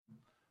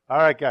All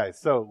right, guys.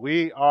 So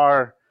we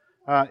are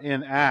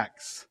in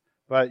Acts,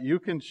 but you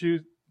can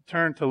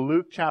turn to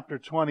Luke chapter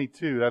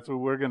 22. That's where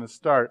we're going to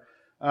start.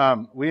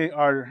 We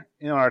are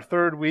in our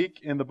third week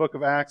in the book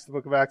of Acts. The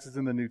book of Acts is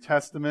in the New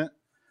Testament.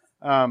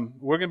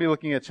 We're going to be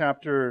looking at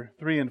chapter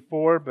 3 and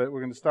 4, but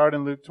we're going to start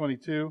in Luke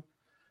 22,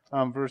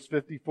 verse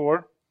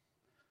 54.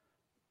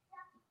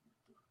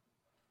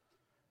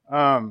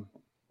 But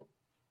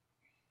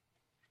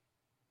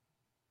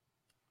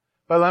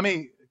let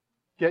me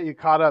get you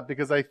caught up,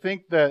 because I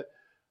think that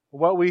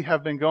what we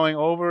have been going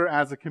over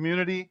as a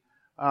community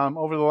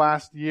over the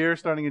last year,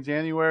 starting in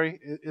January,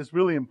 is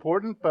really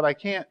important. But I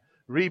can't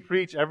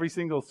re-preach every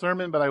single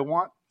sermon, but I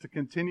want to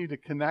continue to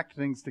connect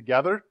things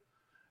together.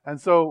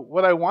 And so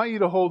what I want you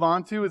to hold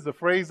on to is the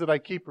phrase that I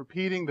keep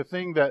repeating, the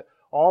thing that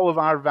all of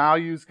our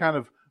values kind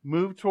of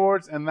move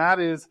towards, and that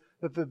is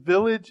that the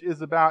village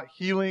is about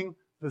healing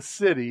the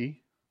city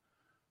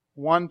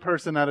one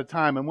person at a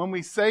time. And when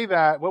we say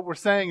that, what we're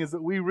saying is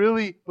that we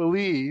really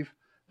believe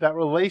that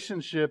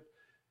relationship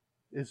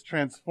is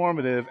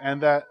transformative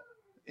and that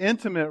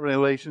intimate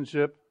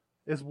relationship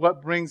is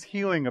what brings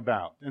healing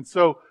about. And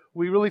so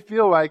we really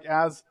feel like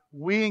as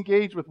we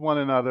engage with one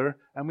another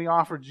and we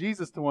offer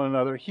Jesus to one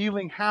another,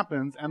 healing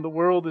happens and the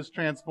world is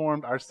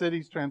transformed, our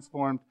city's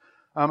transformed,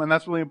 and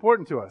that's really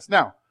important to us.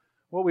 Now,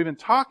 what we've been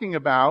talking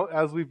about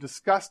as we've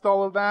discussed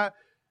all of that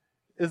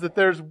is that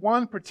there's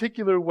one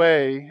particular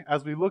way,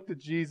 as we looked at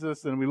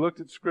Jesus and we looked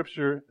at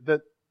Scripture,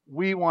 that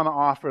we want to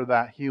offer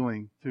that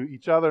healing to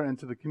each other and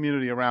to the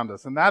community around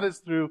us. And that is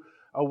through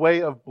a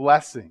way of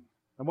blessing.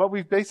 And what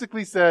we've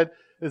basically said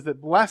is that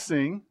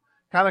blessing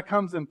kind of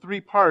comes in three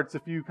parts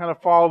if you kind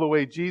of follow the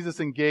way Jesus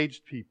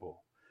engaged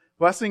people.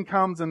 Blessing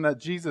comes in that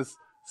Jesus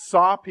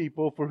saw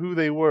people for who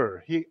they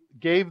were. He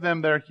gave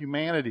them their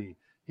humanity.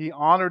 He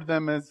honored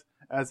them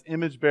as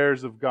image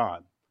bearers of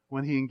God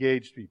when He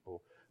engaged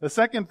people. The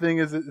second thing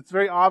is that it's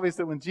very obvious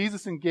that when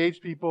Jesus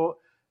engaged people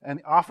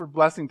and offered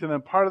blessing to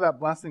them, part of that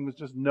blessing was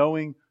just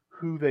knowing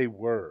who they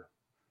were,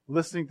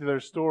 listening to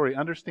their story,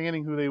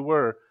 understanding who they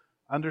were,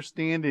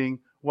 understanding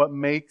what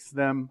makes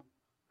them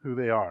who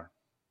they are.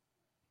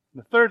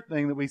 The third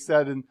thing that we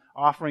said in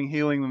offering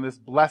healing in this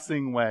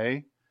blessing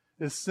way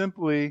is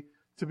simply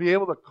to be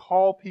able to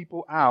call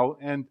people out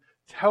and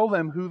tell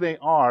them who they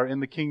are in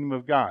the kingdom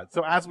of God.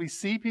 So as we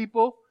see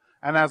people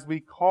and as we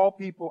call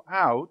people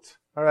out,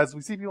 or as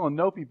we see people and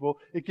know people,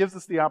 it gives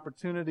us the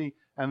opportunity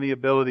and the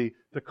ability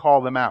to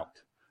call them out.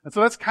 And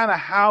so that's kind of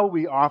how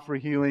we offer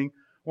healing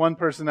one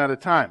person at a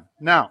time.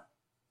 Now,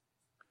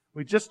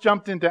 we just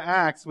jumped into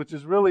Acts, which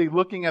is really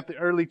looking at the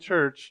early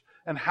church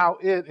and how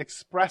it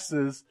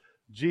expresses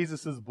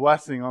Jesus'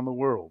 blessing on the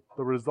world,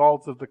 the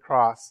results of the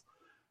cross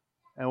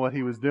and what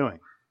He was doing.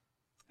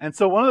 And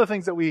so one of the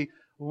things that we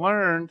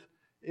learned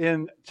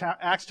in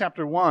Acts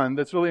chapter 1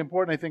 that's really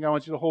important, I think I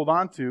want you to hold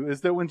on to,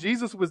 is that when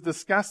Jesus was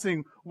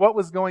discussing what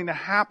was going to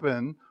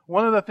happen,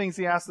 one of the things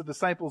He asked the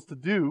disciples to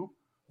do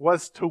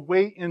was to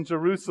wait in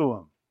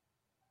Jerusalem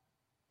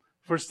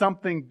for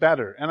something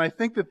better. And I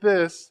think that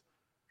this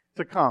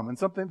to come, and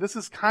this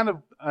is kind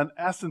of an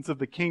essence of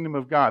the kingdom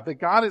of God, that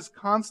God is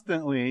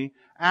constantly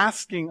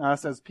asking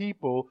us as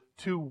people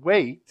to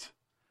wait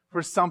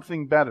for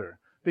something better,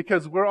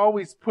 because we're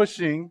always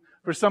pushing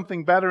for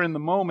something better in the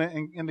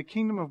moment, and the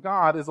kingdom of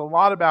God is a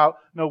lot about,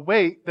 no,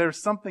 wait,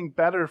 there's something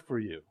better for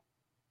you.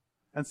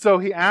 And so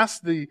He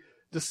asked the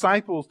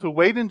disciples to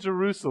wait in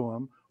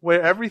Jerusalem,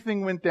 where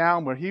everything went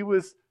down, where He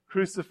was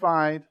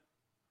crucified,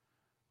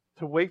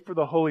 to wait for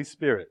the Holy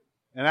Spirit.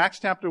 In Acts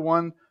chapter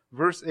 1,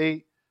 verse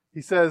 8,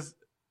 He says,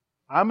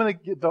 I'm going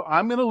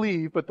to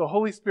leave, but the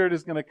Holy Spirit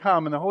is going to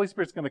come, and the Holy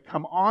Spirit's going to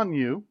come on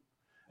you,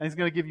 and He's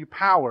going to give you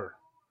power.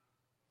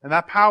 And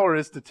that power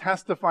is to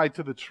testify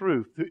to the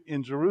truth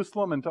in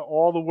Jerusalem and to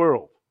all the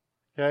world.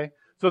 Okay?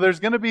 So there's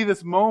going to be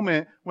this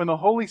moment when the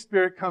Holy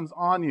Spirit comes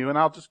on you. And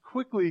I'll just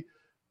quickly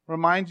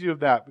remind you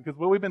of that, because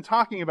what we've been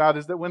talking about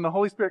is that when the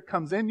Holy Spirit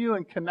comes in you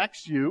and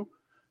connects you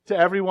to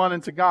everyone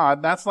and to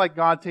God, that's like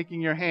God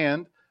taking your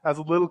hand as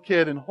a little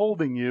kid and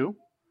holding you.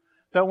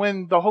 That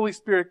when the Holy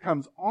Spirit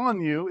comes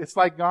on you, it's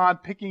like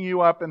God picking you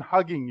up and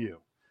hugging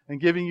you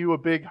and giving you a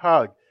big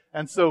hug.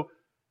 And so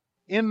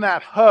in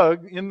that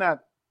hug, in that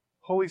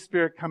Holy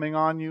Spirit coming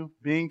on you,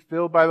 being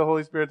filled by the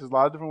Holy Spirit, there's a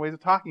lot of different ways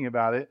of talking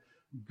about it.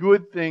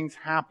 Good things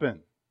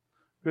happen.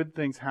 Good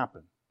things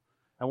happen.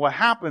 And what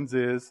happens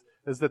is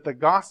that the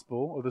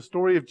gospel, or the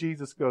story of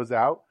Jesus, goes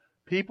out,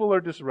 people are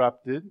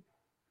disrupted,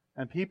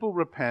 and people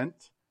repent,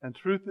 and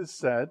truth is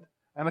said,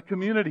 and a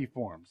community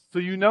forms. So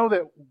you know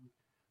that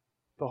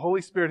the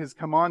Holy Spirit has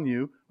come on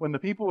you when the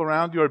people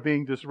around you are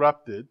being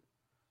disrupted,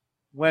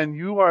 when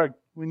you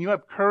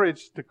have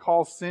courage to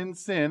call sin,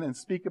 sin, and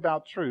speak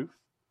about truth,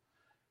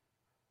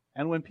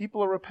 and when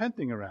people are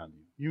repenting around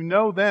you. You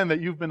know then that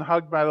you've been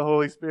hugged by the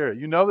Holy Spirit.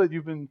 You know that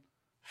you've been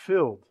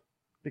filled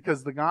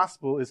because the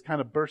gospel is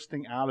kind of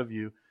bursting out of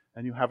you,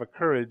 and you have a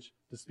courage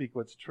to speak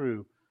what's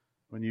true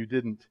when you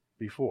didn't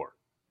before.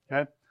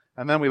 Okay?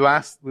 And then we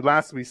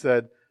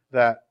said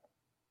that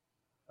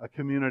a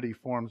community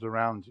forms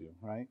around you,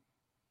 right?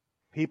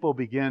 People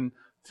begin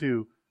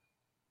to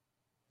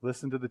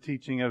listen to the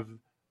teaching of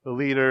the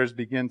leaders,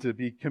 begin to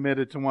be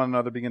committed to one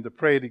another, begin to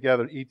pray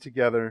together, eat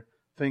together.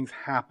 Things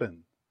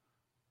happen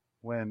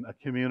when a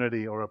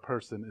community or a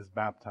person is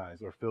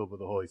baptized or filled with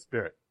the Holy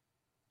Spirit.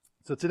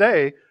 So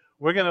today,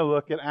 we're going to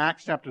look at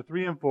Acts chapter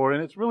 3 and 4,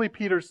 and it's really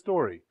Peter's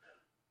story.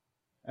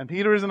 And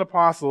Peter is an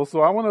apostle,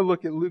 so I want to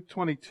look at Luke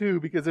 22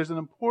 because there's an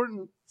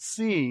important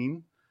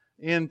scene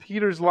in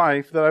Peter's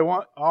life that I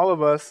want all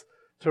of us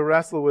to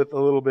wrestle with a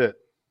little bit.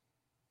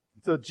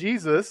 So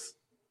Jesus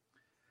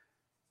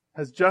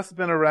has just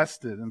been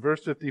arrested. In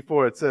verse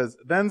 54 it says,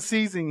 "Then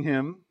seizing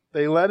him,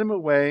 they led him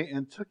away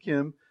and took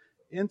him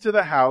into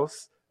the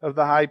house of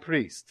the high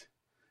priest.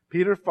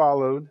 Peter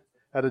followed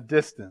at a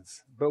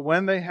distance. But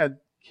when they had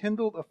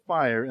kindled a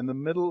fire in the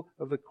middle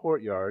of the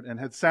courtyard and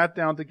had sat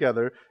down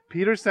together,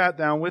 Peter sat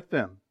down with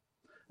them.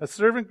 A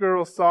servant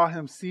girl saw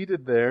him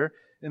seated there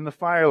in the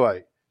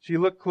firelight. She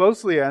looked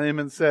closely at him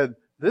and said,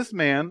 'This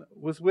man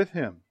was with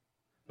him.'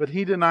 But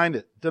he denied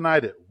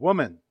it.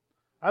 'Woman,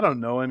 I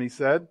don't know him,' he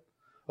said.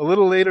 A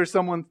little later,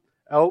 someone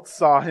else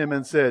saw him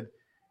and said,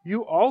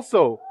 'You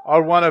also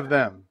are one of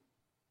them.'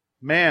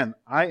 'Man,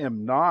 I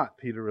am not,'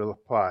 Peter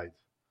replied.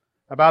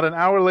 About an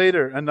hour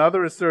later,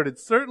 another asserted,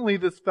 'Certainly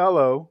this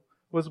fellow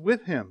was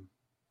with him,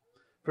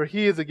 for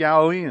he is a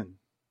Galilean.'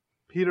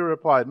 Peter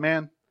replied,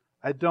 'Man,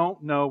 I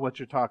don't know what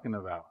you're talking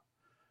about.'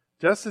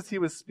 Just as he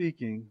was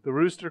speaking, the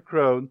rooster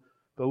crowed.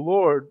 The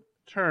Lord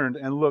turned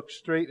and looked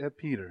straight at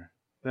Peter.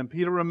 Then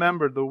Peter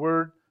remembered the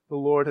word the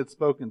Lord had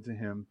spoken to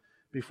him.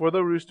 'Before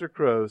the rooster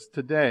crows,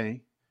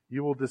 today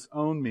you will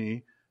disown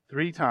me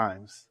 3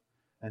 times.'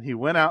 And he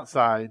went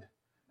outside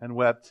and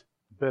wept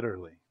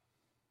bitterly."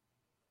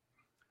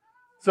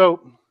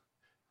 So,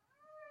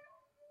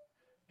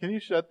 can you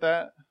shut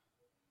that?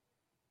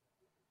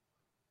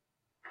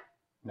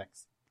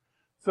 Next.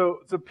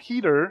 So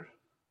Peter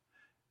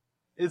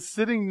is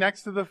sitting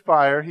next to the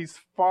fire. He's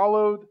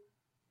followed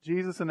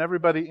Jesus and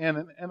everybody in.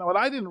 And what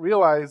I didn't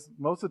realize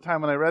most of the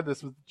time when I read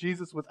this was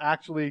Jesus was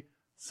actually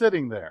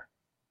sitting there.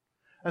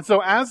 And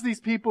so as these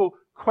people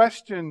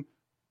question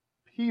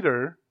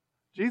Peter,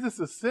 Jesus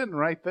is sitting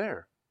right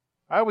there.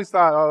 I always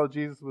thought,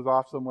 Jesus was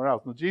off somewhere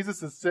else. No,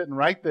 Jesus is sitting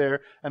right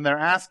there, and they're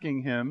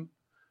asking him,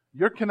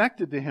 "You're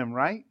connected to him,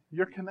 right?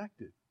 You're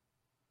connected."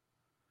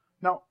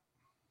 Now,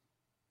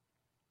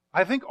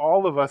 I think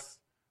all of us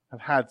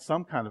have had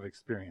some kind of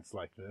experience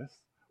like this,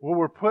 where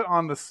we're put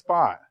on the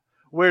spot,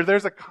 where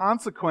there's a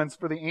consequence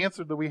for the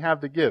answer that we have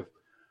to give.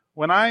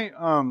 When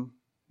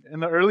in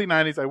the early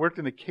 90s, I worked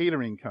in a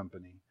catering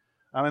company.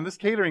 And this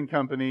catering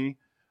company,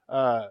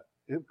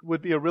 it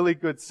would be a really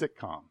good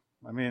sitcom.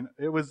 I mean,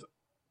 it was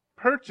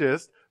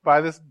purchased by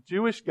this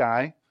Jewish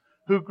guy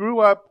who grew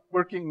up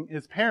working,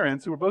 his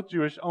parents, who were both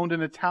Jewish, owned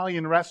an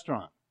Italian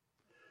restaurant.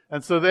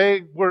 And so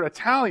they were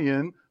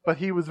Italian, but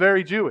he was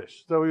very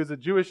Jewish. So he was a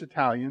Jewish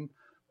Italian,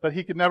 but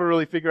he could never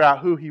really figure out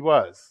who he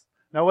was.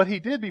 Now what he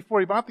did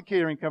before he bought the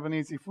catering company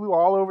is he flew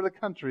all over the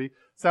country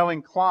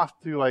selling cloth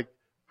to like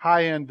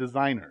high-end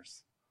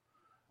designers.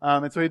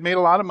 And so he'd made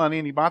a lot of money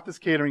and he bought this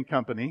catering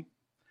company.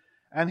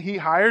 And he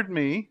hired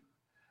me.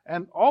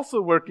 And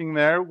also working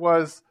there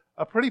was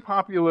a pretty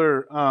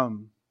popular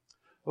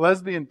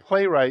lesbian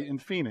playwright in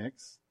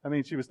Phoenix. I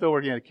mean, she was still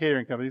working at a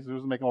catering company, so she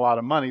wasn't making a lot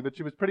of money, but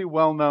she was pretty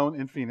well known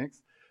in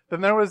Phoenix.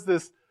 Then there was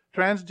this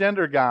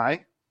transgender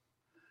guy.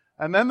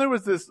 And then there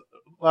was this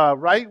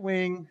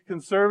right-wing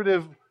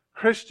conservative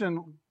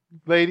Christian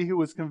lady who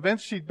was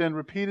convinced she'd been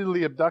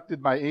repeatedly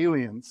abducted by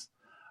aliens.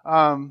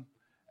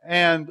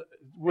 And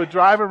would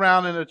drive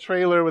around in a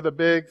trailer with a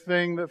big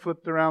thing that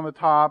flipped around the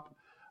top.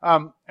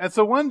 And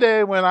so one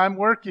day when I'm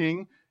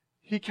working,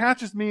 he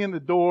catches me in the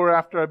door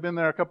after I've been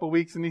there a couple of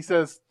weeks and he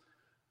says,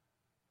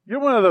 "You're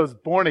one of those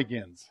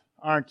born-agains,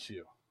 aren't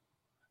you?"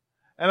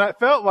 And I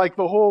felt like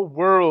the whole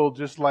world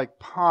just like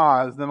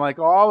paused and like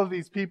all of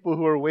these people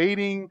who are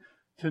waiting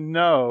to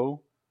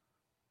know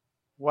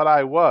what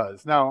I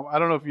was. Now, I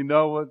don't know if you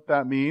know what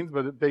that means,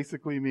 but it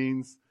basically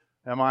means,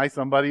 am I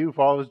somebody who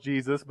follows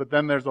Jesus? But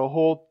then there's a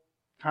whole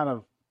kind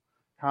of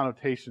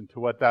connotation to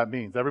what that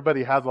means.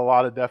 Everybody has a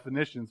lot of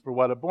definitions for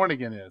what a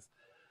born-again is.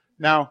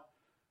 Now,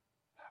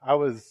 I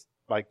was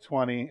like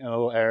 20 and a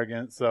little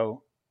arrogant,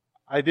 so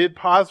I did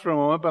pause for a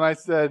moment, but I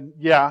said,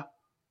 "Yeah,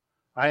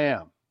 I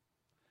am."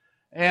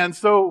 And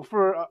so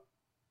for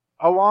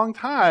a long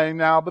time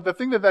now, but the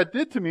thing that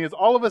did to me is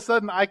all of a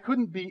sudden I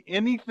couldn't be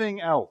anything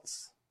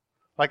else.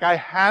 Like I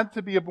had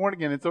to be a born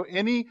again. And so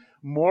any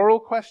moral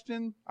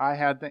question I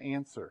had to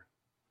answer.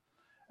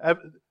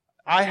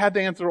 I had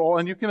to answer all,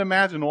 and you can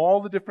imagine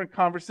all the different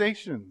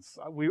conversations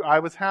I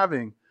was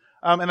having.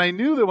 And I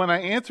knew that when I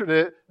answered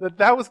it,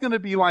 that was going to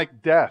be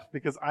like death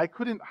because I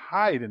couldn't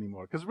hide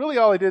anymore. Because really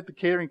all I did at the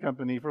catering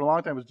company for a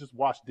long time was just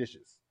wash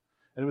dishes.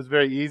 And it was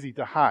very easy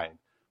to hide.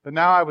 But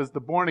now I was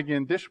the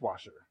born-again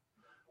dishwasher,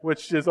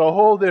 which is a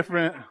whole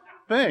different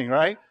thing,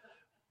 right?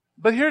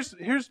 But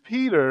here's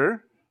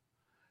Peter,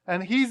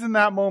 and he's in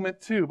that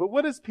moment too. But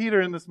what is Peter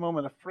in this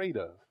moment afraid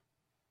of?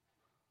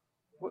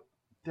 What?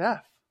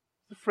 Death.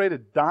 He's afraid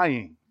of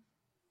dying.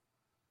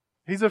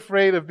 He's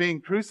afraid of being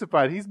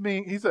crucified.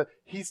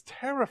 He's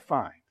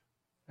terrified.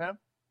 Okay?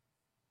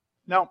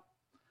 Now,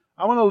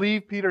 I want to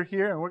leave Peter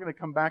here, and we're going to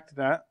come back to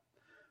that.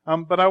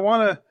 But I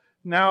want to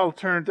now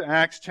turn to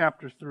Acts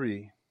chapter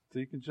 3. So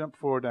you can jump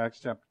forward to Acts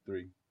chapter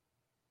 3.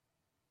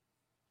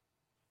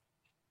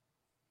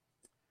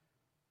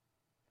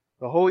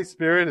 The Holy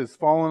Spirit has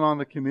fallen on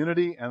the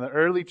community, and the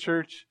early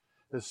church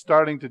is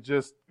starting to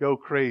just go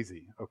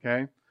crazy,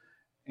 okay?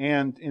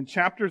 And in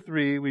chapter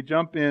 3, we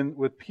jump in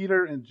with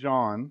Peter and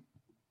John.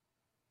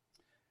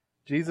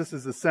 Jesus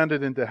is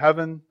ascended into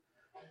heaven.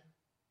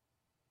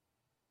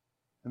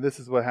 And this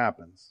is what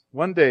happens.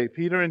 One day,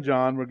 Peter and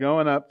John were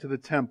going up to the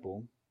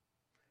temple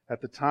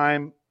at the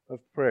time of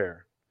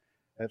prayer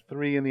at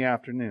 3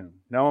 p.m.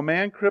 Now a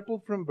man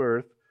crippled from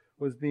birth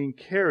was being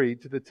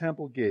carried to the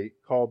temple gate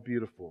called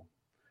Beautiful,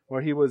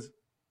 where he was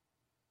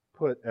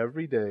put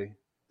every day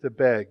to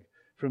beg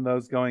from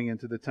those going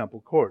into the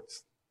temple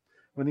courts.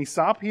 When he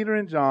saw Peter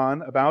and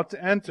John about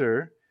to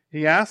enter,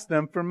 he asked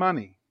them for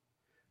money.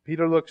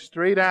 Peter looked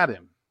straight at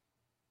him,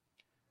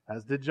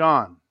 as did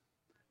John.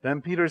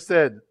 Then Peter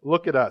said,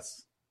 "Look at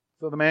us."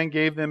 So the man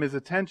gave them his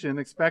attention,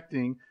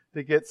 expecting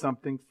to get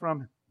something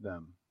from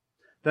them.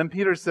 Then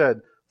Peter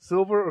said,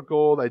 "Silver or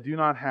gold I do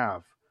not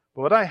have,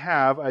 but what I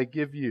have I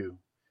give you.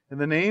 In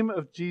the name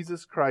of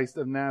Jesus Christ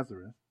of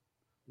Nazareth,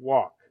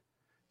 walk."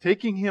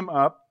 Taking him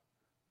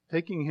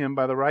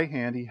by the right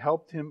hand, he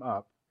helped him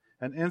up,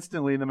 and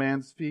instantly the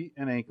man's feet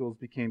and ankles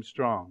became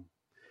strong.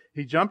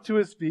 He jumped to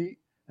his feet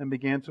and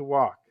began to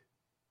walk.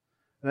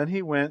 Then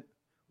he went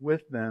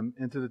with them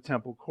into the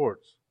temple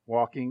courts,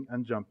 walking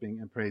and jumping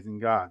and praising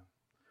God.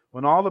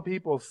 When all the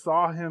people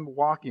saw him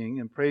walking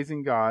and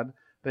praising God,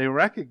 they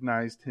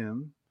recognized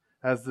him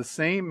as the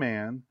same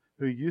man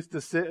who used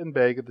to sit and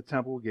beg at the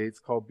temple gates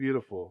called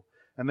Beautiful,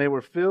 and they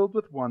were filled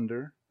with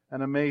wonder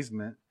and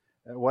amazement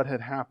at what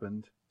had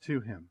happened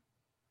to him.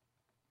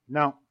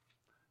 Now,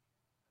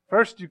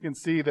 first you can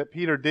see that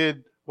Peter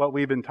did what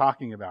we've been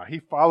talking about. He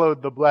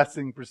followed the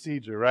blessing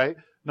procedure, right?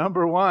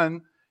 Number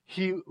one,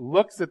 he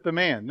looks at the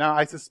man. Now,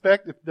 I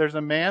suspect if there's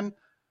a man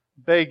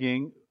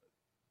begging,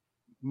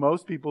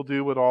 most people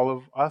do what all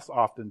of us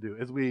often do,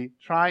 is we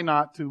try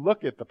not to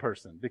look at the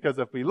person. Because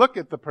if we look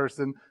at the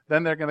person,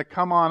 then they're going to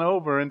come on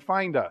over and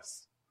find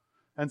us.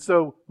 And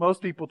so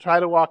most people try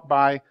to walk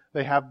by.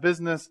 They have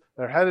business.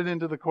 They're headed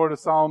into the court of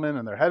Solomon,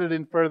 and they're headed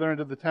in further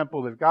into the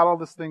temple. They've got all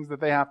these things that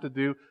they have to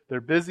do.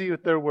 They're busy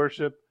with their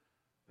worship.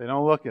 They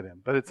don't look at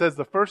him. But it says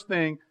the first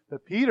thing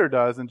that Peter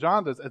does and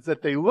John does is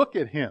that they look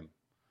at him.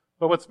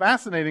 But what's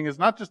fascinating is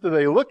not just that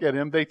they look at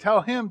him, they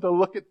tell him to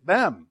look at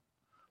them.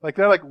 Like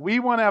they're like, we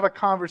want to have a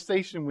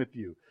conversation with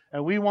you,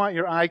 and we want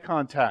your eye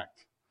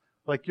contact.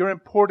 Like you're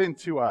important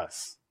to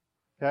us.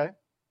 Okay?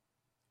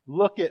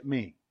 Look at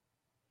me.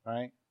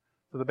 Right?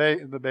 So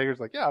the beggar's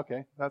like, yeah,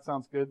 okay, that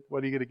sounds good.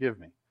 What are you going to give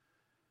me?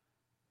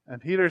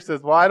 And Peter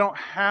says, well, I don't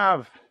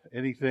have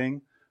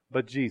anything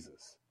but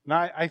Jesus.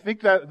 Now, I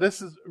think that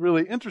this is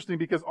really interesting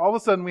because all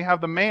of a sudden we have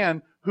the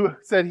man who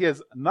said he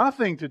has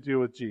nothing to do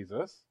with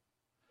Jesus,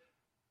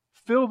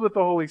 filled with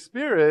the Holy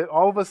Spirit.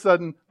 All of a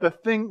sudden,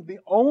 the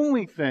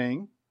only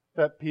thing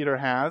that Peter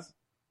has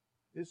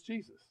is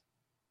Jesus.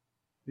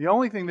 The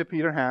only thing that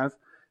Peter has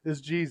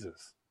is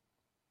Jesus.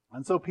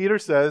 And so Peter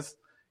says,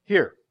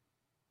 here,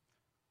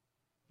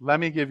 let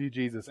me give you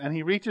Jesus. And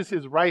he reaches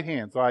his right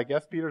hand. So I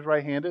guess Peter's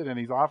right-handed, and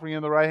he's offering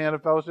him the right hand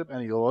of fellowship,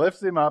 and he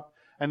lifts him up,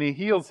 and he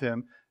heals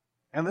him.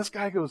 And this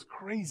guy goes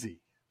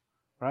crazy,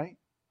 right?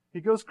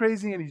 He goes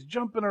crazy, and he's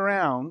jumping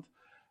around.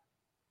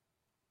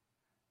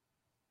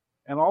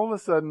 And all of a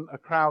sudden, a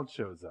crowd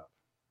shows up.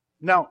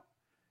 Now,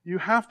 you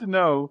have to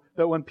know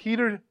that when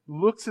Peter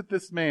looks at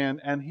this man,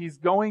 and he's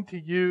going to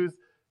use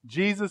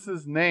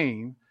Jesus'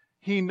 name,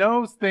 he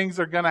knows things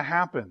are going to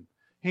happen.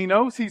 He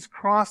knows he's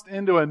crossed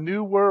into a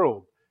new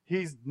world.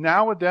 He's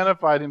now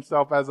identified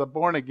himself as a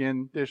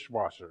born-again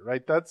dishwasher,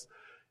 right?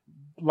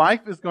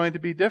 Life is going to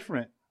be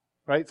different,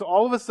 right? So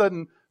all of a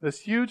sudden, this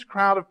huge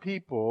crowd of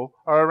people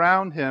are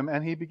around him,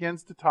 and he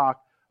begins to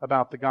talk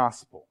about the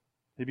gospel.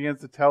 He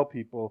begins to tell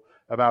people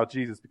about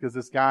Jesus because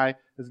this guy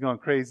is going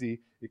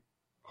crazy. It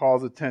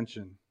calls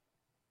attention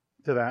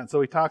to that. And so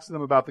he talks to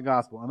them about the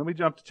gospel. And then we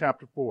jump to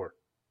chapter 4.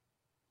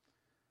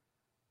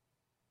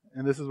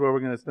 And this is where we're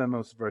going to spend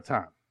most of our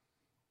time.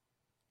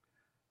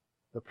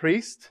 The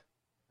priest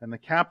and the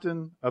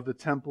captain of the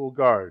temple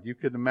guard. You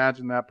could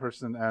imagine that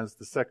person as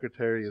the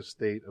secretary of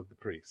state of the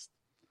priest.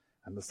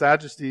 And the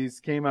Sadducees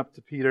came up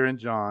to Peter and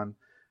John,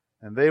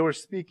 and they were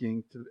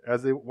speaking while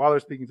they were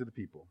speaking to the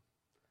people.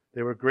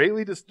 They were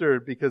greatly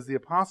disturbed because the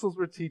apostles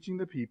were teaching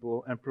the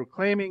people and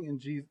proclaiming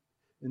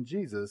in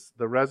Jesus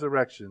the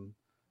resurrection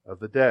of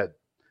the dead.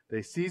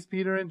 They seized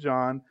Peter and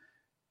John,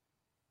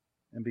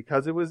 and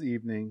because it was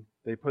evening,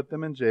 they put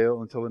them in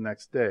jail until the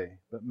next day.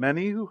 But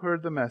many who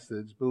heard the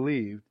message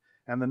believed,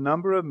 and the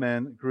number of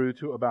men grew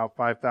to about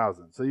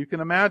 5,000. So you can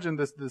imagine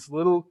this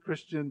little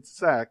Christian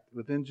sect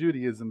within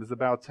Judaism is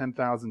about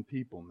 10,000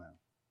 people now,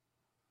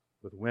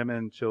 with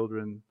women,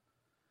 children.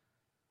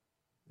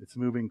 It's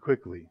moving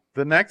quickly.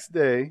 The next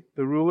day,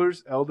 the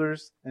rulers,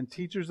 elders, and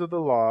teachers of the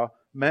law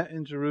met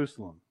in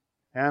Jerusalem.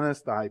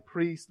 Annas, the high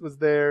priest, was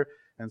there,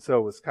 and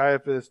so was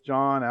Caiaphas,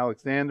 John,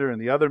 Alexander,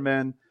 and the other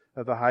men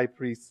of the high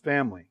priest's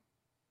family.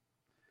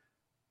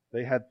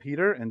 They had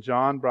Peter and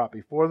John brought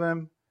before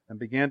them and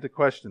began to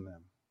question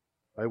them.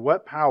 By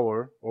what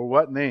power or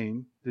what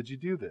name did you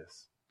do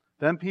this?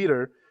 Then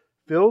Peter,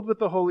 filled with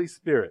the Holy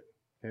Spirit,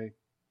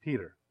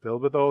 Peter,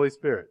 filled with the Holy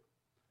Spirit,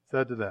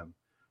 said to them,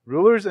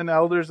 rulers and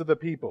elders of the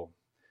people,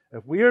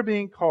 if we are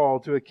being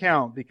called to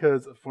account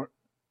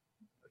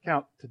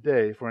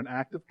today for an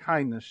act of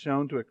kindness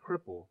shown to a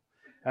cripple,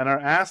 and are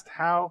asked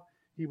how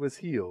he was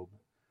healed,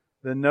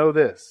 then know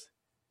this,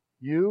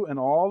 you and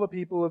all the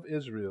people of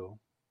Israel,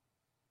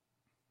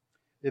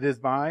 it is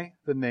by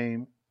the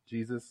name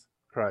Jesus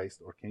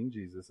Christ, or King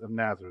Jesus of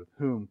Nazareth,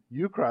 whom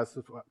you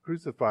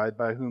crucified,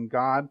 by whom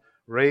God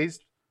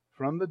raised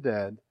from the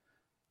dead,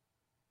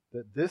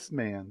 that this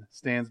man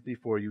stands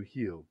before you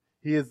healed.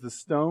 He is the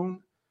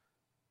stone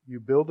you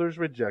builders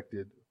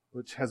rejected,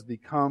 which has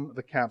become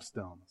the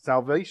capstone.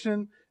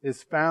 Salvation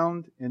is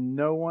found in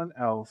no one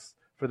else,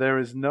 for there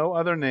is no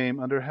other name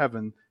under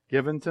heaven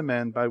given to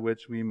men by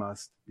which we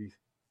must be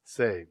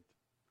saved.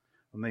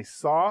 When they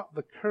saw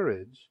the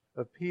courage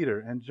of Peter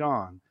and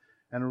John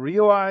and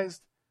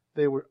realized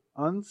they were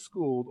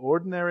unschooled,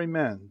 ordinary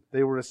men,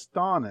 they were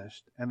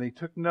astonished, and they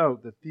took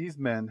note that these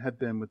men had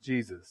been with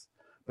Jesus.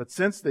 But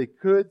since they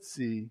could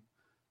see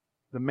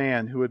the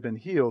man who had been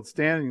healed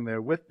standing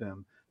there with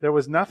them, there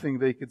was nothing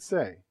they could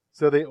say.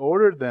 So they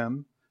ordered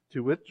them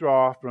to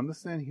withdraw from the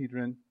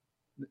Sanhedrin.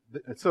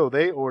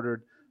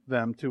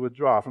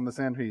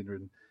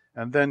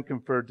 And then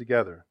conferred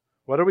together.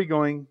 What are we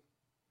going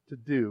to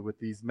do with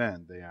these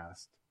men? They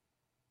asked.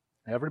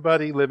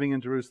 Everybody living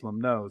in Jerusalem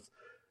knows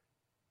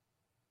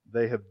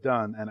they have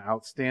done an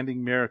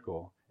outstanding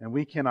miracle, and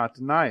we cannot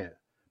deny it.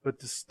 But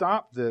to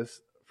stop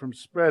this from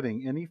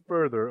spreading any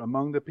further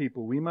among the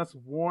people, we must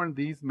warn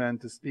these men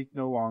to speak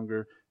no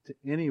longer to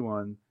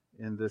anyone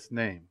in this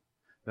name.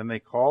 Then they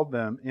called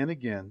them in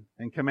again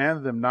and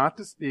commanded them not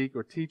to speak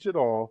or teach at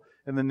all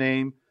in the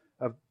name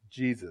of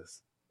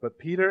Jesus. But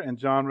Peter and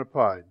John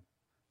replied,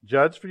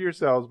 judge for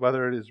yourselves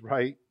whether it is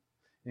right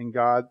in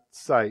God's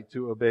sight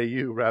to obey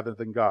you rather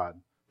than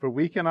God. For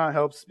we cannot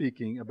help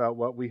speaking about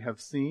what we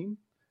have seen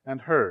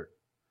and heard.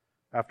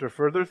 After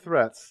further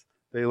threats,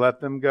 they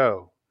let them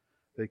go.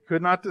 They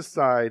could not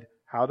decide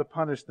how to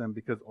punish them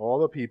because all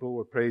the people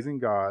were praising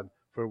God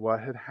for what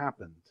had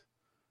happened.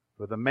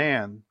 For the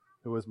man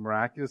who was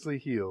miraculously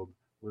healed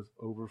was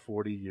over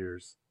 40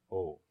 years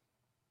old.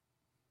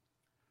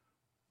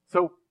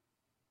 So,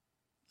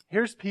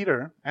 here's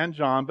Peter and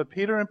John, but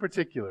Peter in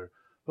particular,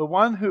 the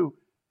one who,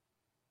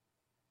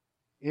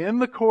 in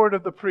the court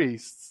of the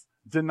priests,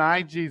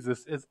 denied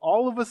Jesus, is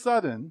all of a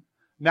sudden,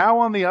 now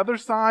on the other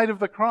side of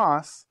the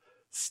cross,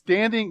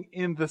 standing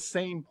in the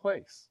same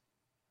place.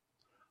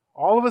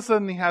 All of a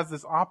sudden, he has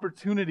this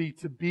opportunity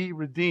to be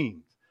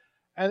redeemed.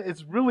 And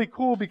it's really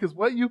cool because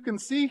what you can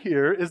see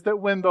here is that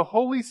when the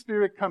Holy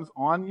Spirit comes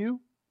on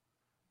you,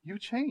 you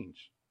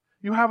change.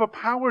 You have a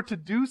power to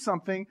do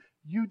something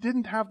you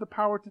didn't have the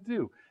power to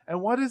do.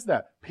 And what is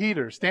that?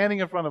 Peter standing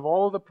in front of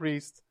all of the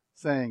priests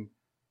saying,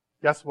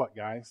 guess what,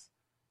 guys?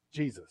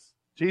 Jesus.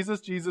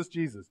 Jesus, Jesus,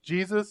 Jesus.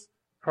 Jesus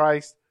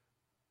Christ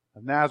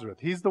of Nazareth.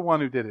 He's the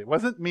one who did it. It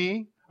wasn't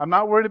me. I'm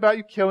not worried about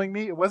you killing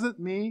me. It wasn't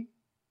me.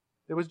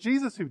 It was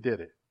Jesus who did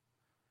it.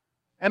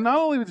 And not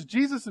only was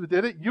Jesus who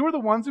did it, you were the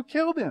ones who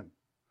killed him.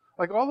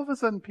 Like all of a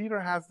sudden,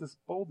 Peter has this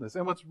boldness.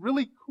 And what's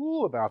really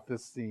cool about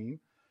this scene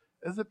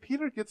is that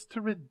Peter gets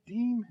to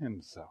redeem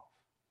himself.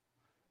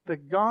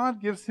 That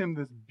God gives him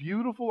this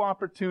beautiful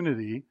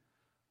opportunity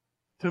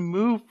to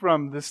move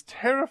from this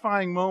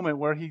terrifying moment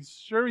where he's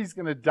sure he's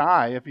going to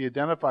die if he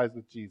identifies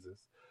with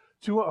Jesus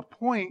to a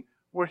point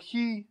where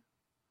he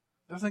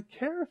doesn't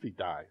care if he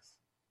dies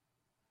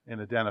in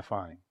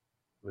identifying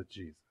with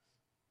Jesus.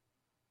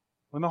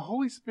 When the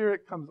Holy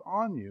Spirit comes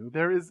on you,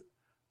 there is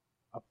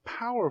a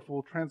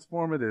powerful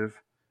transformative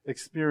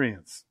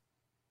experience.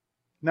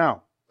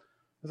 Now,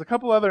 there's a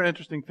couple other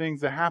interesting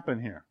things that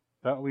happen here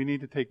that we need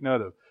to take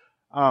note of.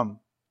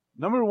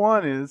 Number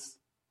one is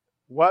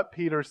what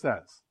Peter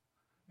says.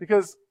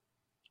 Because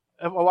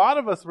if a lot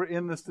of us were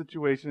in this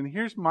situation,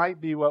 here's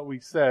might be what we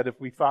said if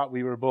we thought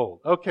we were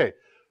bold. Okay,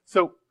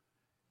 so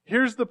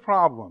here's the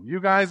problem.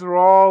 You guys are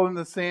all in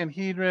the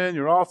Sanhedrin.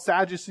 You're all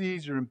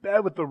Sadducees. You're in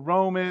bed with the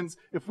Romans.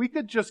 If we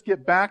could just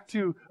get back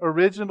to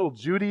original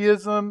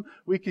Judaism,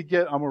 we could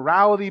get a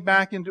morality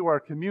back into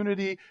our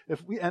community.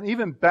 And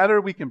even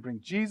better, we can bring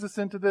Jesus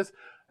into this.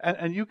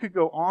 And you could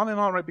go on and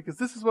on, right? Because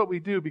this is what we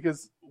do.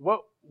 Because what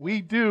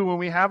we do when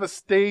we have a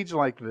stage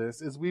like this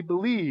is we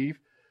believe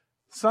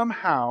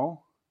somehow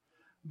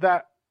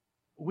that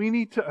we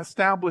need to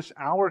establish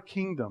our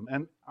kingdom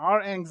and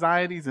our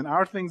anxieties and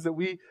our things that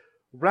we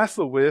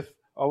wrestle with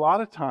a lot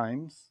of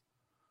times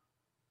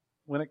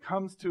when it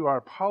comes to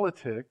our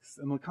politics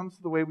and when it comes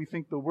to the way we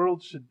think the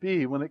world should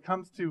be, when it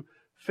comes to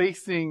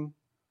facing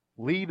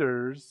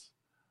leaders,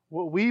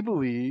 what we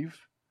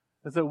believe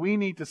is that we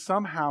need to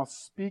somehow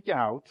speak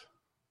out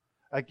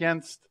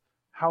against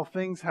how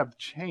things have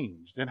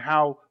changed and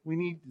how we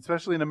need,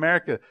 especially in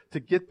America, to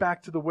get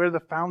back to where the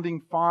founding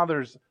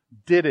fathers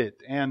did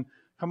it. And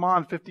come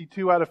on,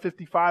 52 out of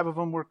 55 of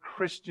them were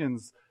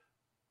Christians.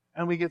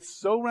 And we get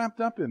so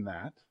wrapped up in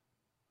that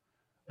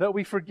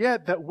we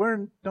forget that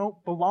we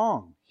don't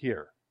belong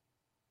here.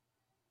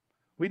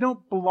 We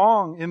don't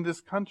belong in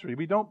this country.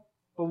 We don't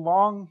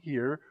belong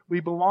here.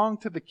 We belong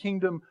to the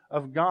kingdom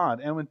of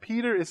God. And when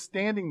Peter is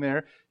standing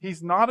there,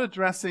 he's not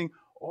addressing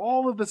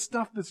all of the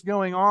stuff that's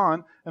going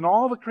on and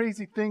all the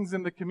crazy things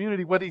in the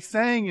community. What he's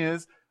saying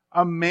is,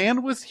 a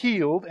man was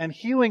healed, and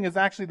healing is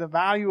actually the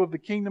value of the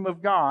kingdom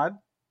of God.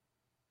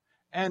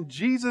 And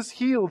Jesus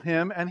healed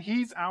him, and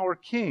he's our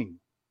king.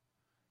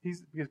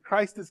 Because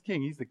Christ is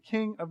king. He's the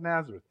King of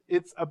Nazareth.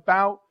 It's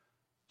about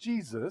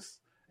Jesus,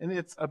 and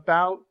it's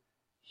about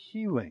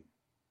healing.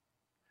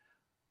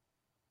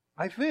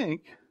 I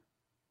think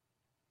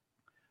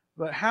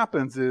what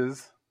happens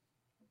is,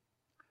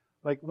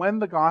 like when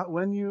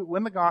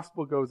the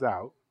gospel goes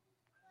out,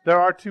 there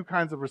are two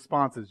kinds of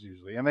responses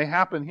usually, and they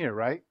happen here,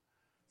 right?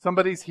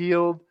 Somebody's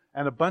healed,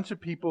 and a bunch of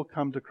people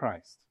come to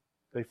Christ.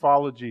 They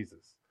follow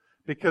Jesus.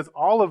 Because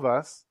all of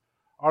us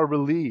are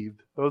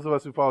relieved, those of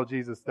us who follow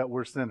Jesus, that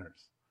we're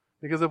sinners.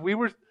 Because if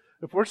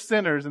we're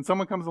sinners and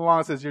someone comes along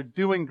and says, you're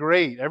doing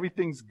great,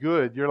 everything's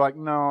good, you're like,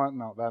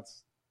 no,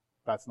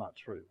 that's not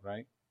true,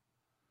 right?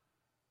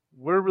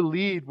 We're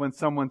relieved when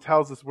someone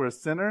tells us we're a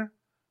sinner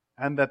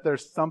and that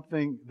there's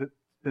something that's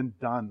been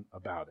done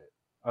about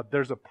it.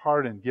 There's a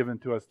pardon given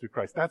to us through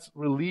Christ. That's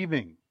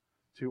relieving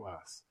to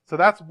us. So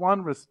that's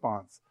one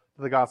response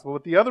to the gospel.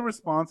 But the other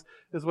response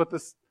is what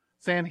the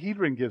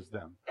Sanhedrin gives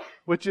them,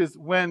 which is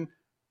when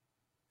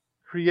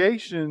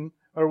creation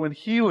or when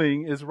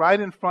healing is right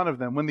in front of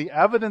them, when the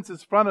evidence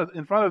is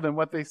in front of them,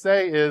 what they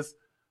say is,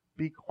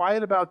 be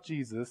quiet about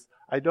Jesus.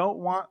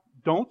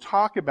 Don't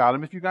talk about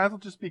him. If you guys will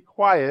just be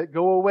quiet,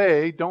 go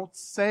away, don't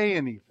say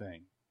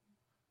anything.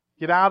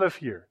 Get out of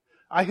here.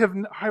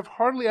 I've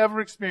hardly ever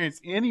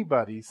experienced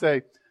anybody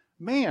say,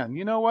 man,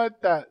 you know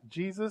what, that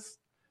Jesus,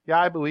 yeah,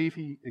 I believe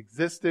he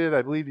existed.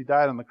 I believe he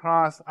died on the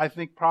cross. I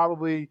think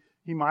probably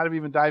he might have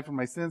even died for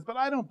my sins, but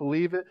I don't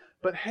believe it.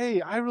 But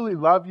hey, I really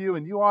love you,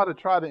 and you ought to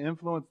try to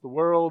influence the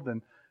world,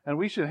 and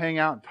we should hang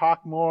out and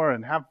talk more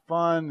and have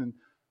fun. And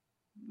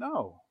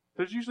no,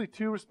 there's usually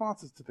two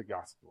responses to the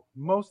gospel.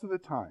 Most of the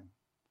time,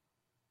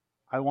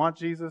 I want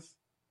Jesus,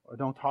 or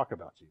don't talk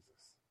about Jesus.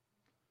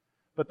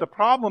 But the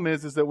problem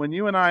is that when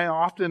you and I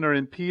often are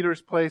in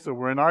Peter's place, or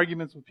we're in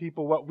arguments with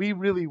people, what we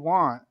really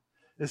want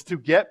is to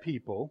get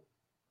people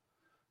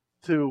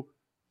to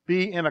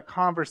be in a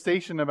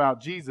conversation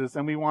about Jesus,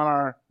 and we want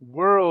our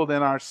world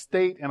and our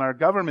state and our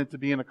government to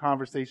be in a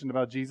conversation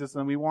about Jesus,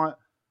 and we want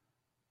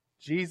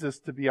Jesus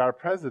to be our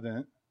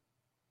president.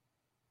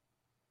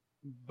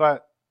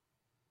 But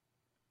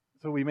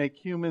so we make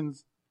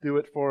humans do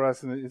it for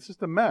us, and it's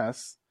just a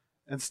mess,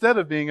 instead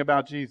of being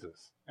about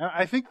Jesus. And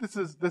I think this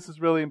is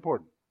really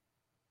important.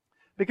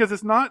 Because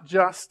it's not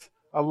just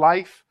a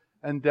life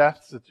and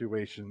death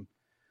situation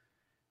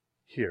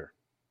here.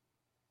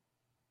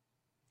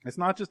 It's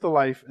not just a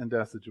life and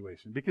death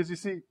situation. Because you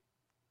see,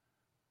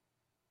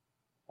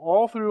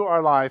 all through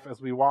our life as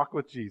we walk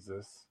with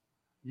Jesus,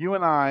 you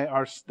and I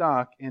are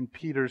stuck in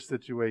Peter's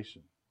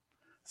situation.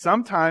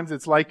 Sometimes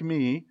it's like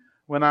me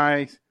when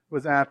I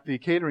was at the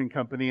catering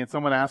company and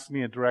someone asked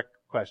me a direct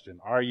question.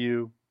 Are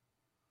you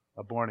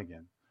a born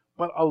again?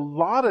 But a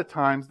lot of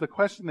times the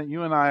question that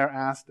you and I are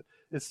asked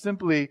is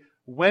simply,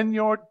 when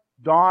your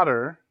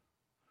daughter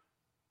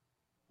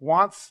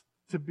wants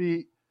to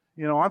be,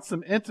 wants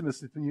some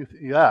intimacy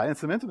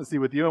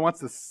with you, and wants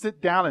to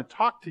sit down and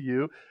talk to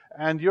you,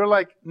 and you're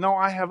like, no,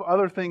 I have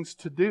other things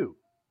to do.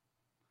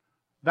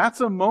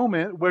 That's a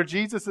moment where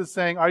Jesus is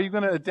saying, are you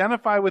going to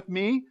identify with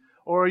me,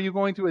 or are you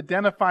going to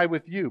identify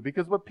with you?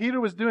 Because what Peter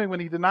was doing when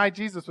he denied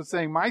Jesus was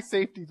saying, my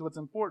safety is what's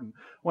important.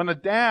 When a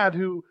dad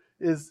who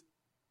is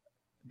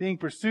being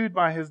pursued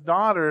by his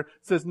daughter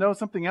says, no,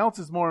 something else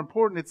is more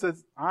important, it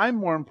says, I'm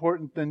more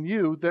important than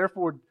you,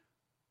 therefore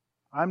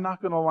I'm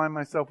not going to align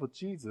myself with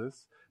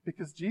Jesus,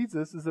 because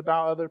Jesus is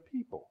about other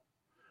people.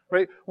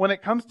 Right? When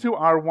it comes to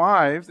our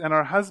wives and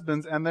our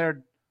husbands and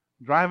they're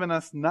driving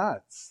us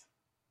nuts,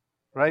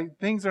 right?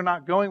 Things are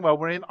not going well.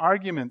 We're in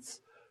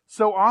arguments.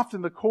 So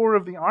often the core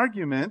of the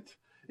argument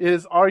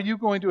is, are you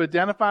going to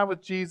identify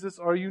with Jesus,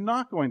 or are you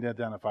not going to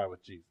identify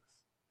with Jesus?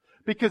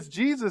 Because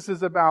Jesus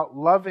is about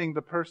loving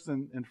the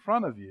person in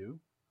front of you,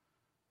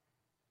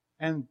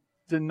 and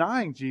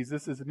denying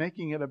Jesus is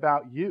making it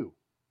about you,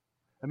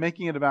 and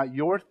making it about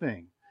your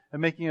thing,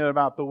 and making it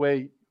about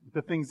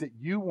the things that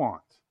you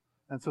want.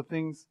 And so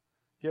things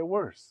get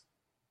worse,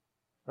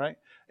 right?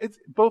 It's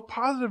both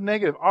positive and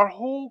negative. Our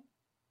whole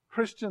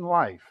Christian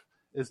life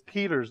is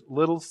Peter's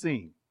little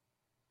scene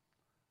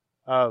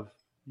of,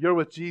 you're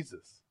with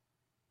Jesus,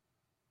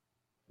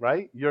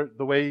 right?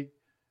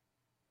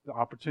 The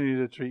opportunity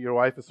to treat your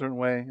wife a certain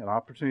way, an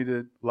opportunity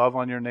to love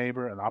on your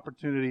neighbor, an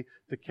opportunity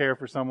to care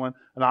for someone,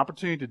 an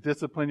opportunity to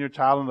discipline your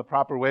child in the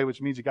proper way, which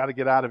means you got to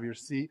get out of your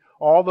seat.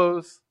 All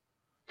those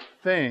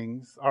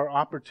things are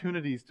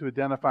opportunities to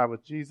identify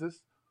with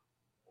Jesus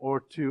or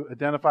to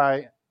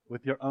identify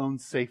with your own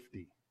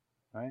safety,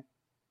 right?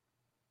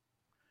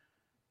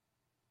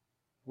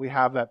 We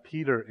have that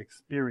Peter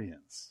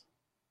experience.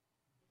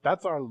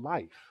 That's our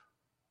life.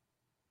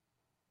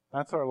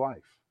 That's our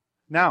life.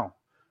 Now,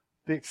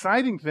 the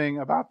exciting thing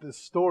about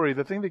this story,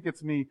 the thing that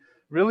gets me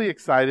really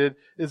excited,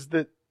 is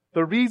that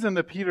the reason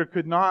that Peter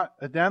could not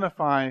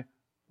identify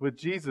with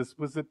Jesus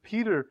was that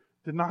Peter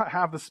did not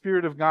have the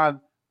Spirit of God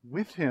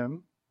with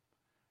him,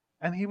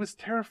 and he was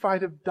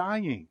terrified of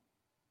dying.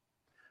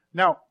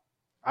 Now,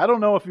 I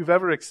don't know if you've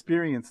ever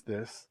experienced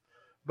this,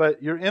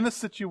 but you're in a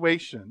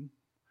situation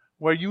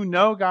where you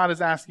know God is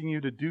asking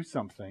you to do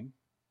something,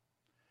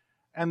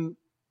 and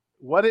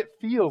what it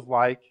feels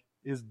like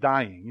is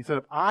dying. You said,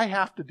 if I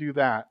have to do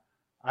that,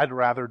 I'd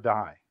rather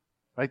die.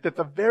 Right? That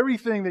the very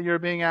thing that you're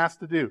being asked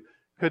to do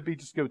could be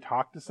just go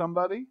talk to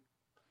somebody.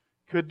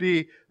 Could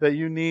be that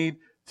you need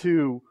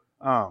to,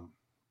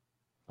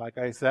 like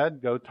I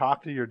said, go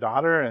talk to your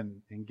daughter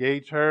and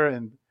engage her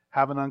and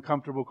have an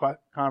uncomfortable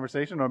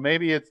conversation. Or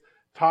maybe it's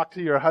talk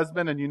to your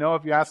husband, and you know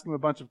if you ask him a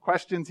bunch of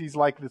questions, he's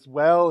like this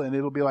well, and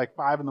it'll be like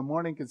 5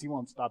 a.m. because he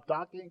won't stop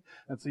talking.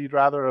 And so you'd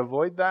rather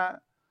avoid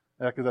that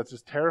because that's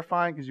just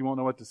terrifying because you won't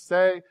know what to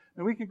say.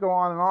 And we could go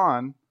on and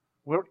on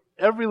where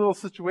every little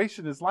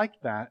situation is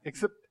like that,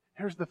 except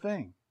here's the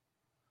thing.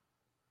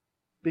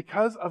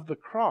 Because of the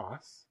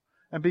cross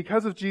and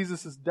because of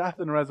Jesus' death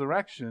and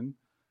resurrection,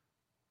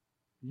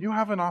 you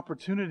have an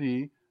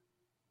opportunity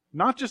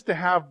not just to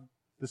have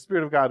the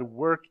Spirit of God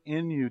work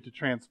in you to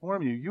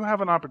transform you. You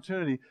have an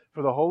opportunity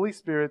for the Holy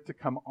Spirit to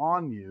come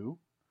on you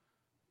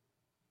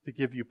to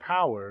give you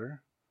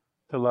power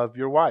to love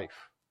your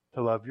wife,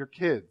 to love your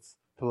kids,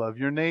 to love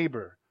your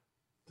neighbor,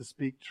 to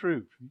speak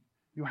truth.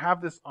 You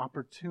have this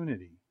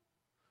opportunity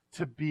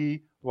to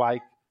be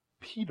like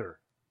Peter,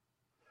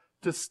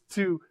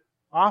 to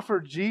offer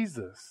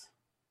Jesus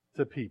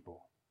to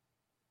people.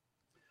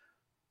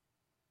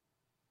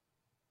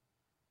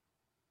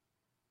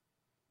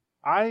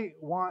 I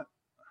want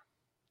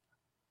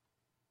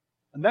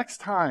next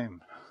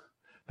time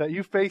that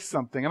you face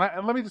something,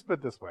 and let me just put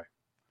it this way.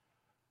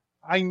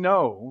 I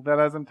know that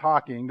as I'm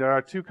talking, there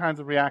are 2 kinds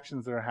of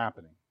reactions that are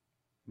happening.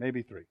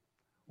 Maybe 3.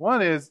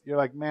 One is, you're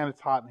like, man,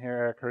 it's hot in here,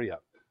 Eric, hurry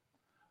up.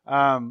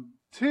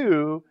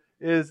 2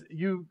 is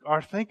you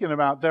are thinking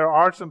about, there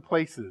are some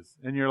places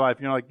in your life,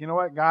 you're like, you know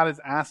what, God is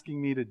asking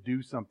me to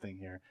do something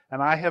here.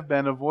 And I have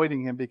been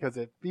avoiding Him because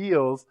it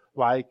feels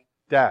like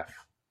death.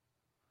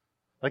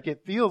 Like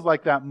it feels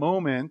like that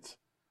moment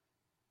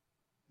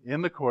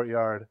in the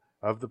courtyard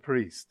of the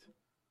priest.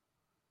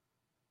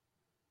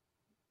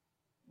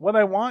 What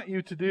I want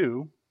you to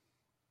do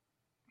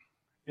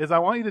is I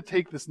want you to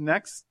take this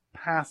next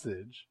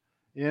passage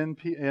in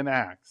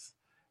Acts,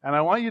 and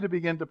I want you to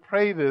begin to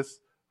pray this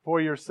for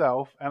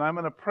yourself, and I'm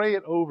going to pray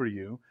it over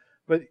you.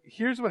 But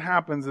here's what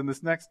happens in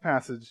this next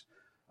passage,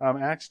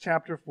 Acts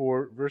chapter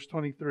 4, verse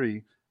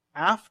 23.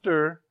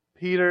 After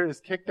Peter is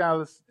kicked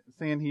out of the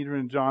Sanhedrin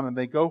and John, and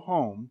they go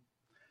home,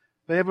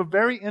 they have a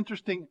very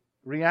interesting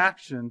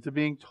reaction to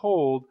being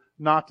told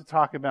not to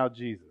talk about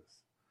Jesus.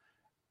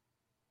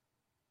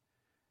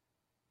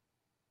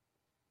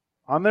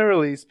 On their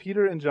release,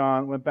 Peter and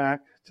John went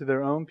back to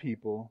their own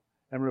people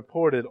and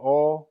reported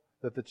all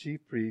that the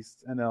chief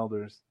priests and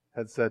elders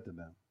had said to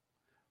them.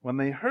 When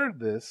they heard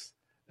this,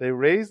 they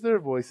raised their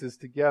voices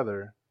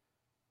together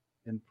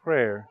in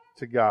prayer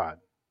to God.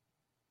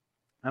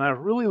 And I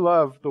really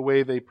love the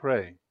way they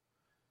pray.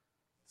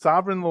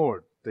 Sovereign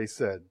Lord, they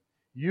said,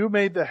 you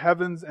made the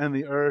heavens and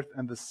the earth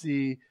and the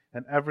sea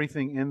and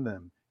everything in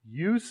them.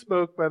 You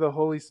spoke by the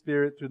Holy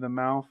Spirit through the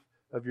mouth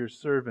of your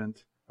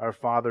servant, our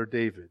father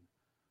David.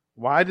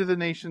 Why do the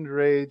nations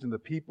rage and the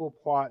people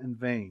plot in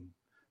vain?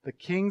 The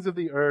kings of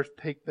the earth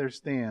take their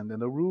stand,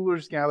 and the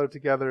rulers gather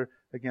together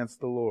against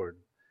the Lord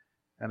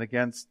and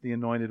against the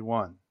Anointed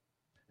One.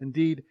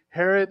 Indeed,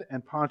 Herod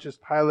and Pontius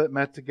Pilate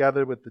met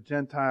together with the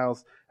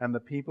Gentiles and the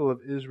people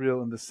of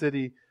Israel in the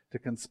city to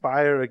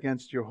conspire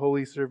against your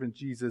holy servant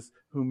Jesus,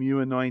 whom you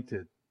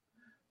anointed.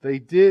 They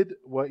did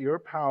what your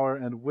power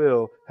and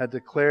will had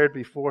declared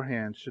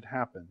beforehand should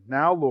happen.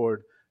 Now,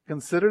 Lord,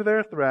 consider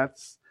their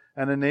threats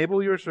and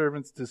enable your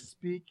servants to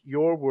speak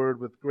your word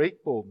with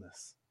great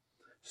boldness.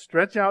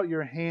 Stretch out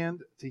your hand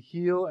to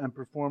heal and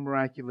perform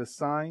miraculous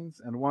signs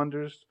and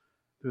wonders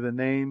through the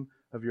name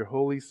of your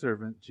holy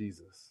servant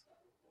Jesus.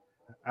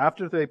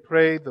 After they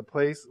prayed, the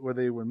place where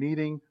they were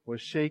meeting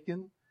was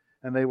shaken,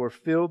 and they were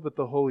filled with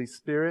the Holy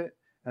Spirit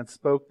and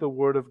spoke the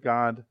word of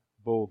God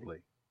boldly.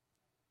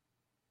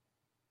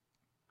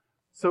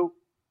 So,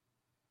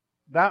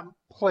 that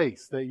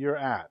place that you're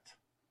at,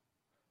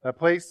 that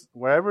place,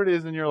 wherever it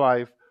is in your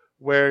life,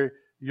 where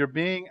you're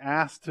being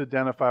asked to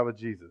identify with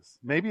Jesus.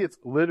 Maybe it's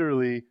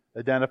literally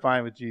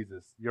identifying with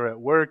Jesus. You're at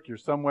work, you're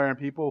somewhere, and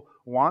people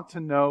want to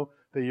know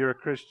that you're a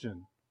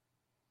Christian.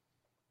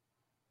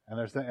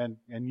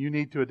 And you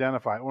need to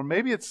identify. Or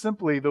maybe it's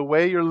simply the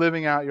way you're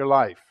living out your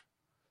life.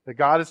 That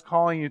God is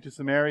calling you to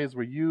some areas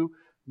where you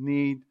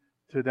need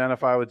to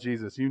identify with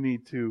Jesus. You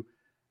need to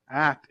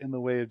act in the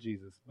way of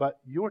Jesus, but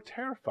you're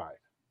terrified.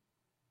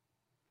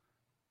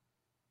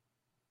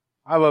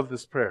 I love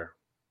this prayer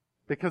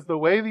because the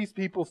way these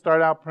people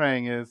start out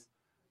praying is,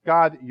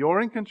 God, you're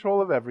in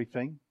control of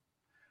everything.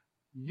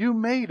 You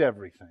made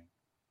everything.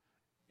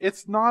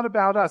 It's not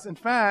about us. In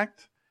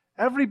fact,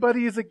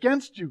 everybody is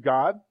against you,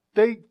 God.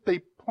 They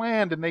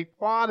planned and they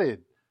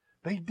plotted.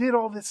 They did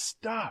all this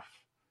stuff.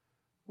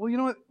 Well, you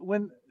know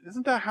what?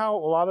 Isn't that how a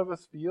lot of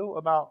us feel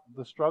about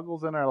the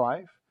struggles in our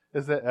life?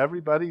 Is that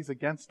everybody's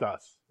against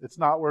us. It's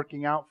not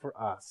working out for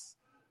us.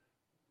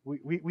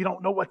 We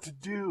don't know what to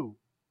do.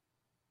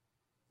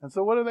 And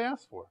so what do they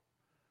ask for?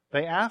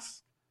 They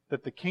ask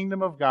that the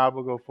kingdom of God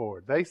will go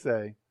forward. They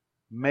say,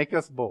 make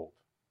us bold.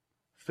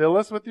 Fill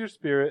us with your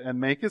Spirit and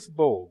make us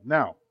bold.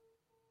 Now,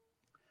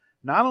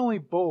 not only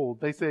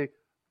bold, they say,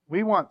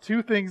 we want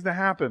two things to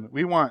happen.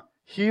 We want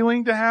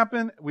healing to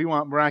happen. We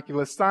want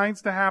miraculous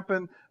signs to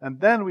happen. And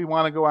then we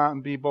want to go out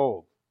and be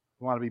bold.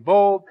 We want to be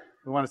bold.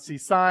 We want to see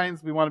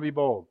signs. We want to be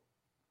bold.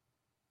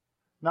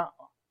 Now,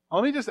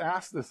 let me just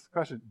ask this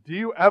question.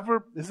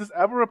 Is this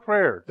ever a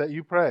prayer that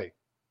you pray?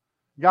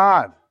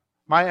 God,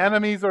 my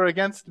enemies are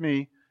against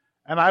me,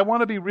 and I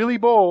want to be really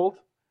bold,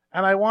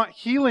 and I want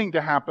healing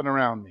to happen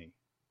around me.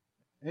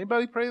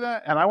 Anybody pray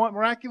that? And I want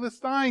miraculous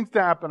signs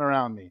to happen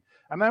around me,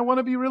 and I want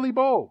to be really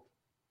bold.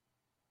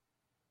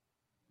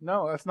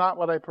 No, that's not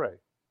what I pray.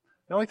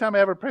 The only time I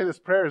ever pray this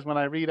prayer is when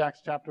I read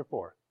Acts chapter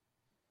 4.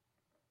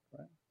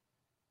 Right?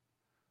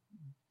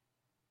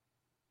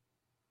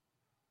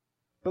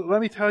 But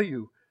let me tell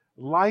you,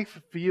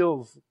 life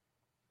feels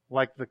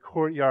like the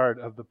courtyard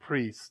of the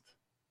priest,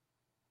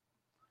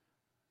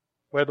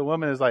 where the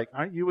woman is like,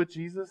 aren't you with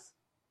Jesus?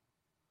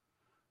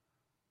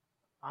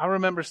 I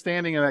remember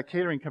standing in that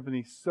catering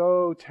company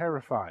so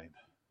terrified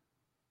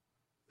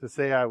to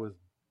say I was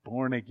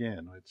born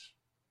again, which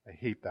I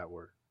hate that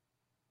word.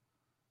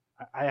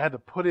 I had to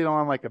put it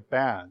on like a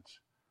badge.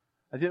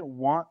 I didn't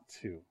want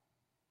to.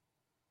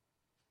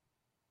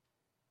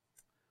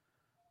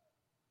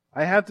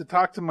 I had to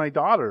talk to my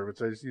daughter,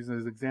 which I was using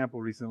as an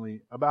example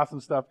recently, about some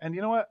stuff. And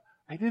you know what?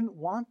 I didn't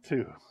want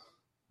to.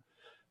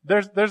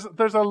 There's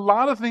a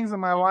lot of things in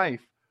my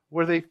life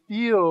where they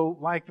feel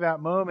like that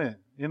moment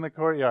in the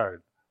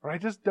courtyard, where I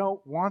just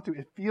don't want to.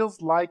 It feels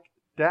like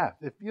death.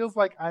 It feels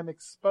like I'm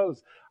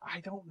exposed.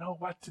 I don't know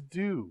what to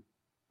do.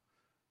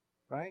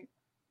 Right?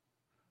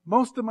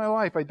 Most of my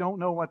life, I don't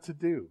know what to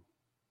do.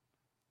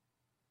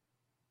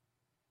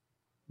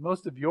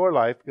 Most of your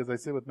life, because I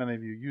sit with many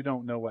of you, you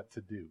don't know what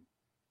to do.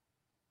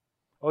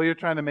 Oh, you're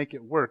trying to make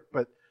it work,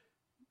 but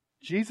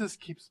Jesus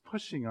keeps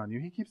pushing on you.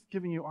 He keeps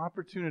giving you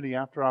opportunity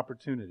after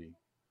opportunity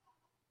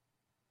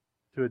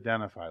to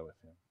identify with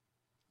Him.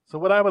 So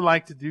what I would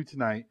like to do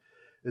tonight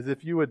is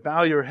if you would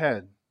bow your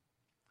head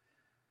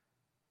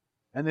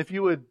and if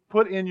you would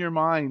put in your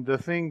mind the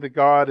thing that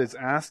God is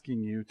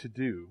asking you to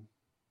do,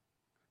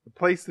 the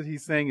place that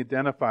He's saying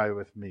identify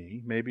with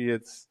me. Maybe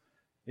it's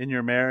in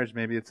your marriage,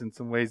 maybe it's in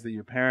some ways that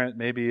you parent,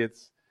 maybe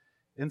it's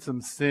in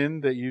some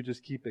sin that you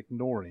just keep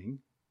ignoring.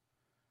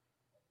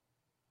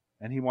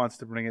 And He wants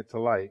to bring it to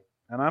light.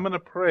 And I'm going to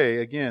pray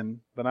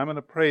again, but I'm going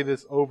to pray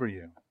this over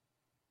you.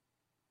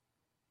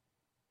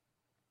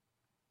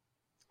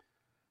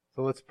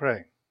 So let's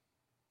pray.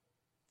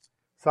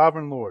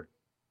 Sovereign Lord,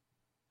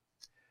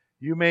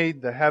 You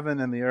made the heaven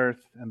and the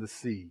earth and the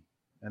sea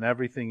and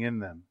everything in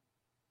them.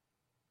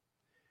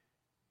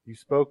 You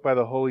spoke by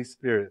the Holy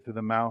Spirit through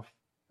the mouth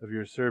of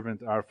Your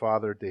servant, our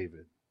father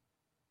David.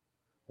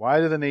 Why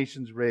do the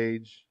nations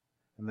rage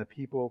and the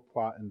people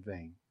plot in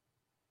vain?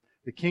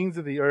 The kings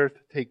of the earth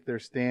take their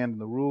stand,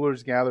 and the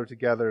rulers gather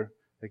together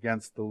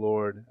against the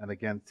Lord and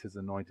against His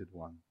anointed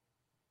one.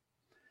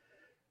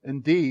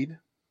 Indeed,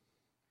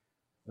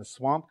 the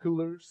swamp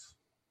coolers,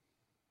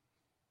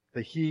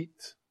 the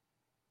heat,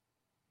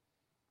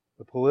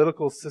 the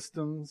political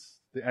systems,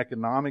 the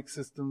economic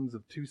systems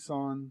of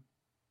Tucson,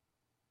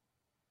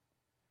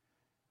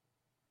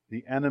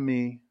 the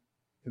enemy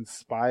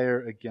conspire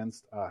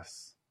against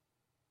us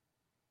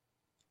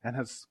and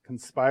has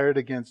conspired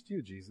against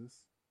You,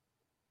 Jesus.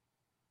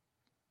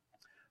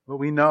 But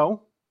we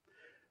know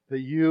that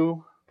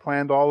You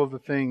planned all of the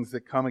things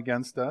that come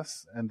against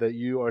us and that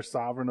You are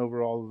sovereign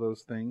over all of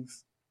those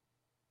things.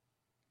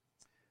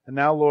 And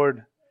now,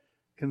 Lord,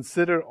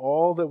 consider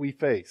all that we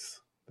face,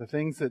 the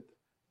things that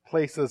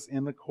place us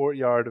in the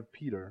courtyard of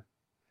Peter,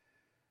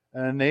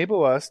 and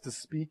enable us to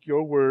speak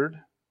Your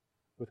word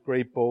with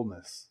great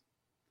boldness.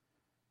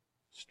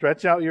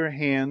 Stretch out Your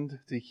hand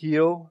to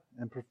heal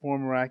and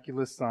perform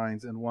miraculous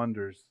signs and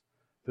wonders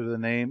through the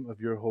name of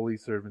Your holy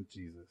servant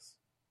Jesus.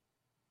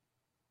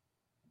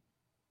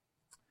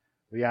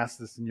 We ask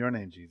this in Your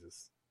name,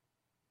 Jesus.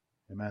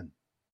 Amen.